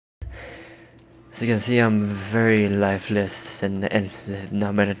As you can see, I'm very lifeless and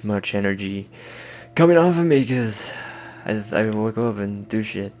not much energy coming off of me because I woke up and do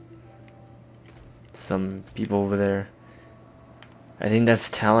shit. Some people over there. I think that's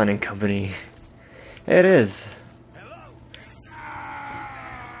Talon and company. It is.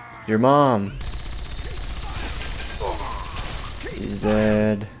 Your mom. He's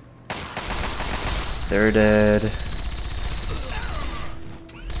dead. They're dead.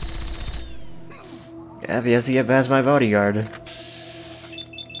 Yeah, he has to get past my bodyguard.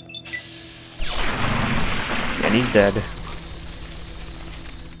 And he's dead.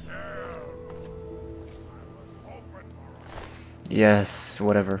 Yes,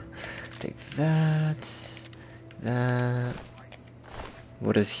 whatever. Take that. That.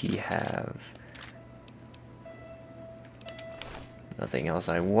 What does he have? Nothing else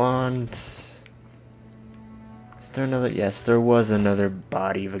I want. Is there another? Yes, there was another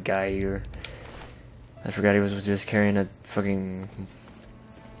body of a guy here. I forgot he was just carrying a fucking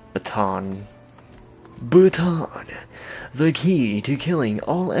baton. Baton! The key to killing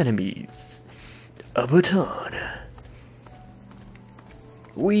all enemies. A baton.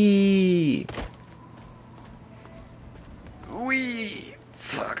 Wee!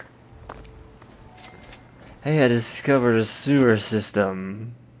 Fuck. Hey, I discovered a sewer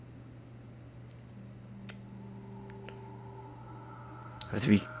system. I have to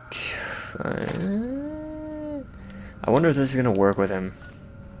be... I wonder if this is gonna work with him.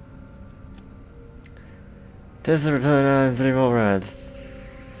 Test the repellent on 3 more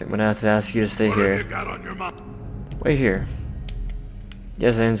rods. I'm gonna have to ask you to stay here. Wait here.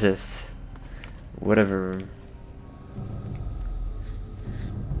 Yes, I insist. Whatever.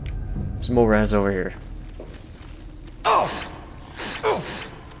 Some more rats over here.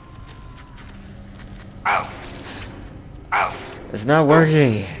 It's not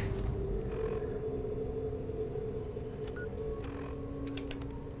working.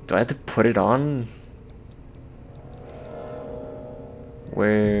 Do I have to put it on?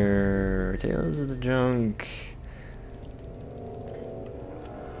 Where? Tales of the Junk.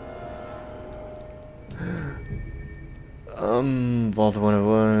 Vault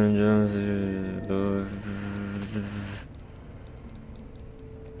 101.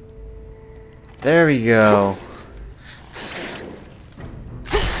 There we go.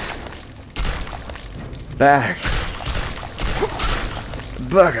 Back.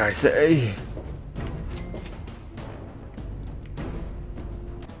 Back, I say.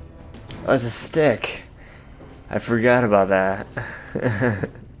 Oh, it's a stick. I forgot about that.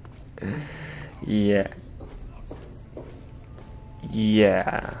 Yeah.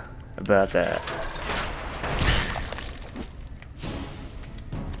 Yeah, about that.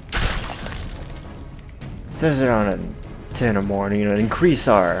 Set it on at 10 in the morning and increase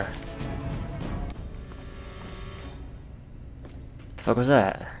our... The fuck was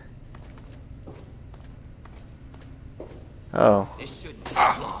that? Oh.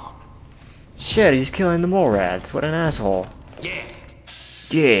 Shit, he's killing the mole rats. What an asshole. Yeah.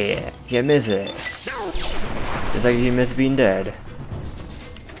 Yeah, can't miss it. Just like you miss being dead.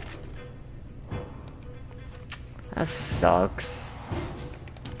 That sucks.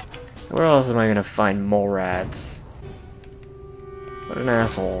 Where else am I gonna find mole rats? What an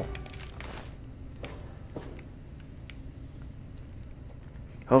asshole.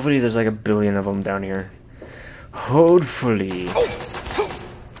 Hopefully there's like a billion of them down here. Hopefully.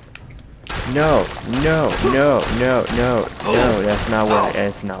 No, no, no, no, no, no, that's not working.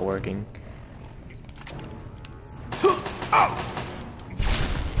 It's not working.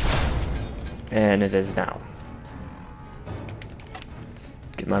 And it is now. Let's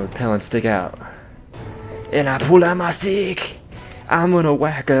get my repellent stick out. And I pull out my stick. I'm gonna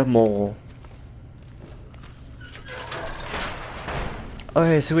whack a mole.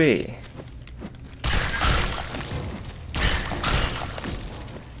 Okay, sweet.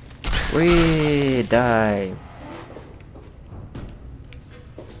 We die.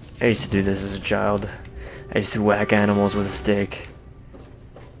 I used to do this as a child. I used to whack animals with a stick.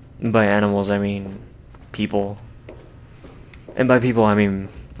 And by animals, I mean people. And by people, I mean,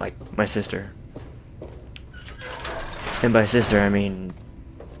 like, my sister. And by sister, I mean...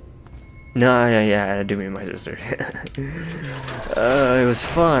 No, yeah, I do mean my sister. It was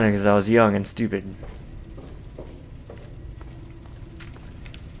fun because I was young and stupid.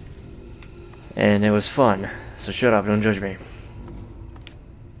 And it was fun, so shut up, don't judge me.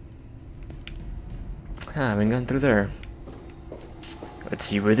 Ah, I've been going through there. Let's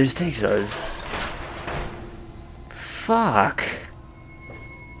see where this takes us. Fuck.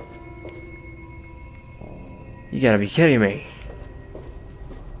 You gotta be kidding me.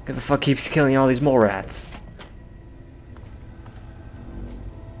 Who the fuck keeps killing all these mole rats?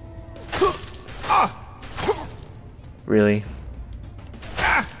 Really?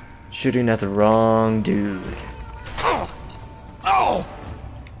 Shooting at the wrong dude.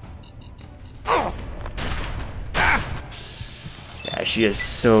 Yeah, she is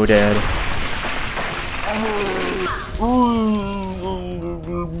so dead.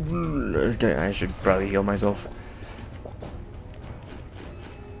 Okay, I should probably heal myself.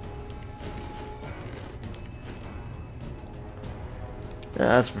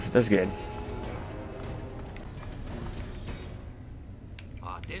 Yeah, that's good.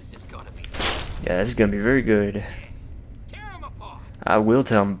 This is gonna be. Yeah, this is gonna be very good. Tear him apart. I will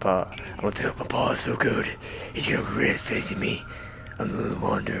tell Papa. I will tell Papa so good. He's gonna regret facing me. I'm the little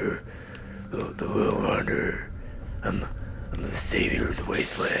wanderer. The little wanderer. I'm the savior of the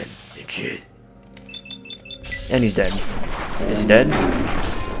wasteland and shit. And he's dead. Is he dead?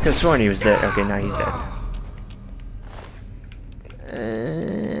 I could have sworn he was dead. Okay, now he's dead.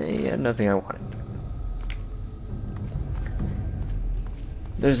 Yeah, nothing I wanted.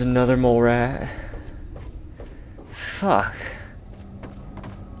 There's another mole rat. Fuck.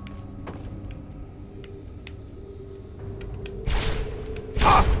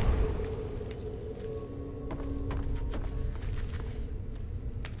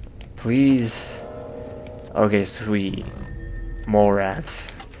 Please. Okay, sweet. Mole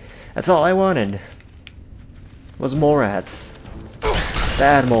rats. That's all I wanted. Was mole rats.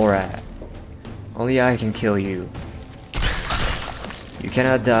 Bad mole rat. Only I can kill you. You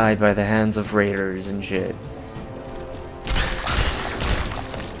cannot die by the hands of raiders and shit.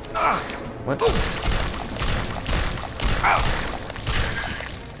 What?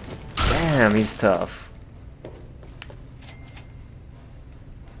 Damn, he's tough.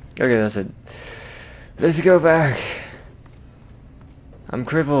 Okay, that's it. Let's go back. I'm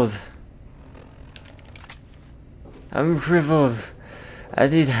crippled. I'm crippled. I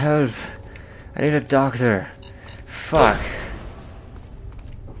need help. I need a doctor. Fuck.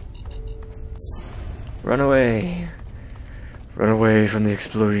 Run away. Run away from the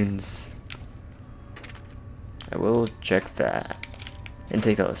explosions. I will check that. And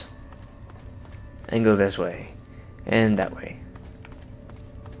take those. And go this way. And that way.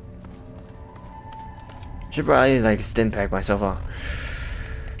 Should probably like stimpack myself on.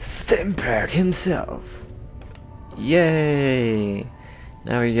 Stimpack himself. Yay!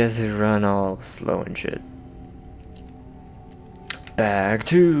 Now we get to run all slow and shit. Back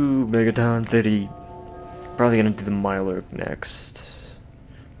to Megaton City. Probably gonna do the Myriad next.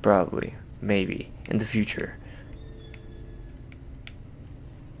 Probably. Maybe. In the future.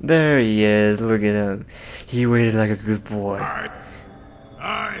 There he is. Look at him. He waited like a good boy.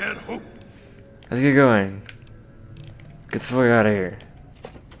 I had hoped. Let's get going. Get the fuck out of here.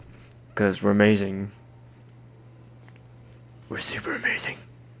 Because we're amazing. We're super amazing.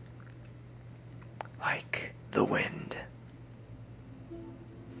 Like the wind.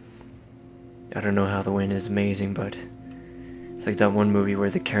 I don't know how the wind is amazing, but it's like that one movie where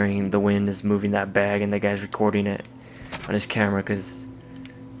the carrying the wind is moving that bag and the guy's recording it on his camera because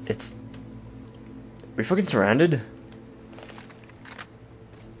it's... Are we fucking surrounded?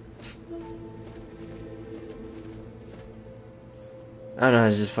 I don't know,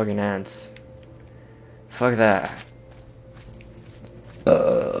 it's just fucking ants. Fuck that.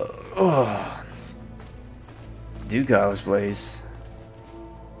 Oh. Dugov's place.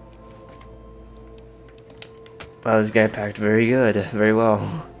 Wow, this guy packed very good, very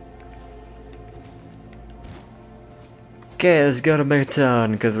well. Okay, let's go to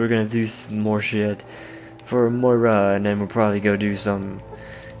Megaton, because we're gonna do some more shit for Moira, and then we'll probably go do some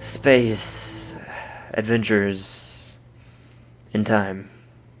space adventures in time.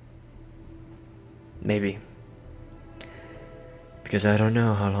 Maybe. Because I don't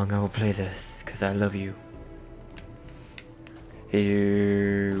know how long I will play this, because I love you.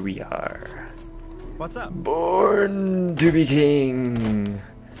 Here we are. What's up? Born to be king.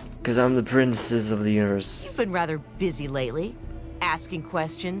 Because I'm the princess of the universe. You've been rather busy lately. Asking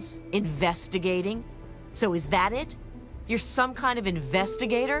questions, investigating. So is that it? You're some kind of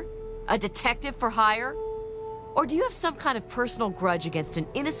investigator? A detective for hire? Or do you have some kind of personal grudge against an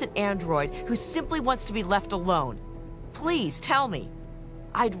innocent android who simply wants to be left alone? Please tell me.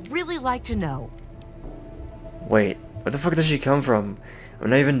 I'd really like to know. Wait, where the fuck does she come from? I'm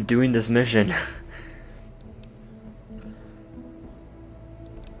not even doing this mission.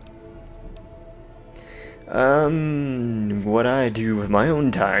 What I do with my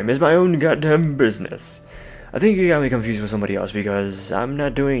own time is my own goddamn business. I think you got me confused with somebody else because I'm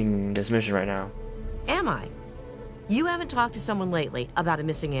not doing this mission right now. Am I? You haven't talked to someone lately about a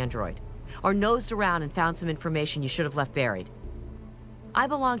missing android, or nosed around and found some information you should have left buried. I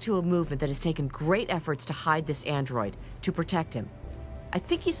belong to a movement that has taken great efforts to hide this android, to protect him. I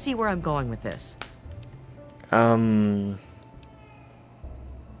think you see where I'm going with this. I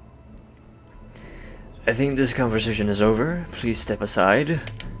think this conversation is over. Please step aside.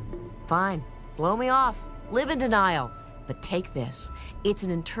 Fine. Blow me off. Live in denial. But take this. It's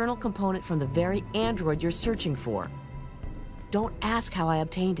an internal component from the very android you're searching for. Don't ask how I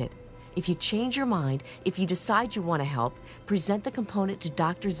obtained it. If you change your mind, if you decide you want to help, present the component to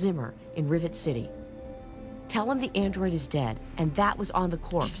Dr. Zimmer in Rivet City. Tell him the android is dead, and that was on the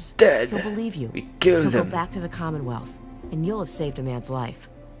corpse. He's dead. He'll believe you. We killed He'll him. go back to the Commonwealth, and you'll have saved a man's life.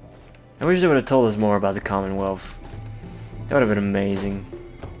 I wish they would have told us more about the Commonwealth. That would have been amazing.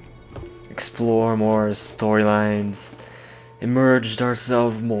 Explore more storylines, immersed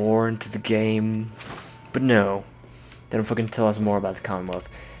ourselves more into the game. But no, they don't fucking tell us more about the Commonwealth.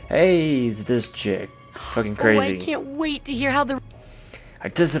 Hey, it's this chick. It's fucking crazy. Oh, I can't wait to hear how the... I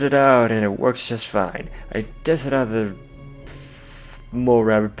tested it out and it works just fine. I tested out the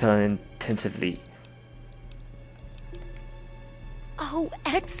Moira repellent intensively. Oh,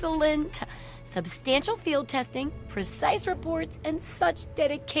 excellent! Substantial field testing, precise reports, and such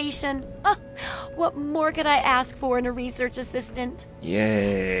dedication. Oh, what more could I ask for in a research assistant?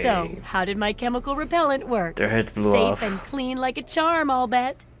 Yay. So, how did my chemical repellent work? Their heads blew Safe off. and clean like a charm, I'll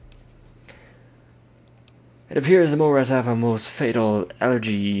bet. It appears the Moiras have a most fatal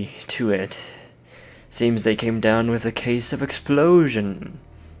allergy to it. Seems they came down with a case of explosion.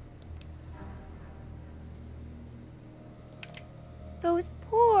 Those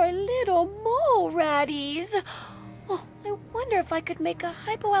poor little mole ratties. Oh, I wonder if I could make a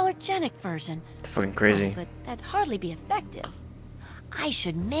hypoallergenic version. It's fucking crazy. Oh, but that'd hardly be effective. I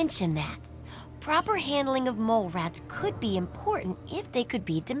should mention that. Proper handling of mole rats could be important if they could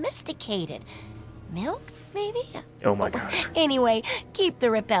be domesticated. Milked, maybe? Oh my god. Anyway, keep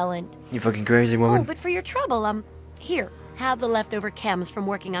the repellent. You fucking crazy Oh, woman. but for your trouble, here, have the leftover chems from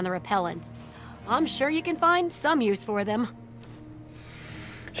working on the repellent. I'm sure you can find some use for them.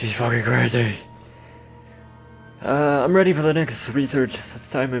 She's fucking crazy. I'm ready for the next research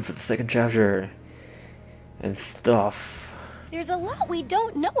assignment for the second chapter. And stuff. There's a lot we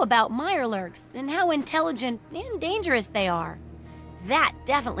don't know about mirelurks and how intelligent and dangerous they are. That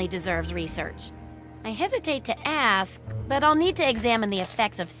definitely deserves research. I hesitate to ask, but I'll need to examine the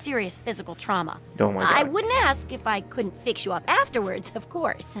effects of serious physical trauma. Oh my god. I wouldn't ask if I couldn't fix you up afterwards, of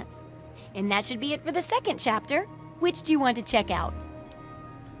course. And that should be it for the second chapter. Which do you want to check out?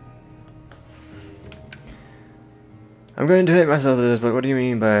 I'm going to hate myself to this, but what do you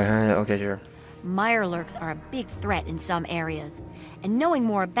mean by... okay, sure. Mirelurks are a big threat in some areas, and knowing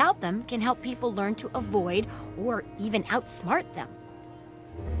more about them can help people learn to avoid or even outsmart them.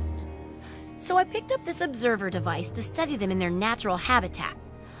 So I picked up this observer device to study them in their natural habitat.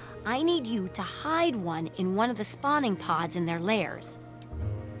 I need you to hide one in one of the spawning pods in their lairs.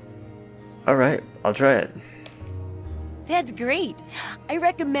 Alright, I'll try it. That's great. I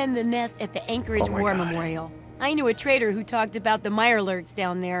recommend the nest at the Anchorage Oh my War God. Memorial. I knew a trader who talked about the mirelurks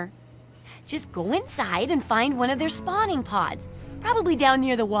down there. Just go inside and find one of their spawning pods, probably down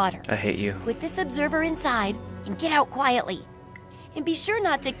near the water. I hate you. Put this observer inside and get out quietly. And be sure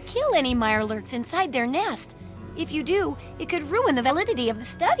not to kill any mirelurks inside their nest. If you do, it could ruin the validity of the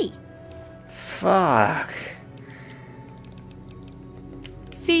study. Fuck.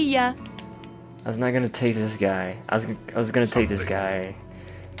 See ya. I was not gonna take this guy. I was gonna take this guy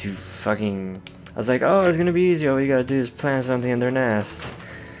to fucking... I was like, oh, it's gonna be easy. All you gotta do is plant something in their nest.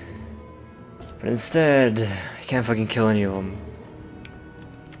 But instead, I can't fucking kill any of them.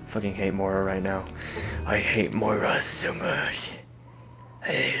 Fucking hate Moira right now. I hate Moira so much. I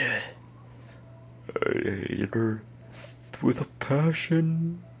hate her. I hate her with a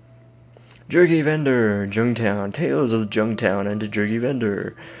passion. Jerky vendor, Jungtown. Tales of Jungtown and the jerky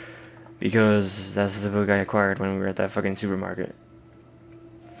vendor. Because that's the book I acquired when we were at that fucking supermarket.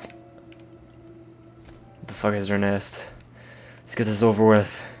 What the fuck is their nest? Let's get this over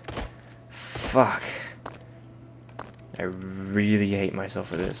with. Fuck. I really hate myself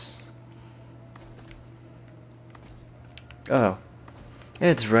for this. Oh.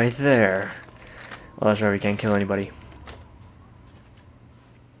 It's right there. Well, that's right, we can't kill anybody.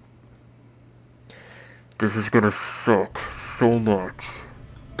 This is gonna suck so much.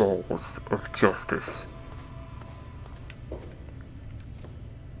 Balls of justice.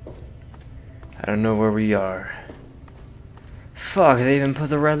 I don't know where we are. Fuck, they even put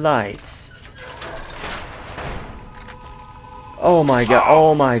the red lights. Oh my god,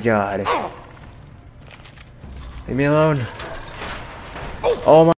 oh my god. Leave me alone. Oh my.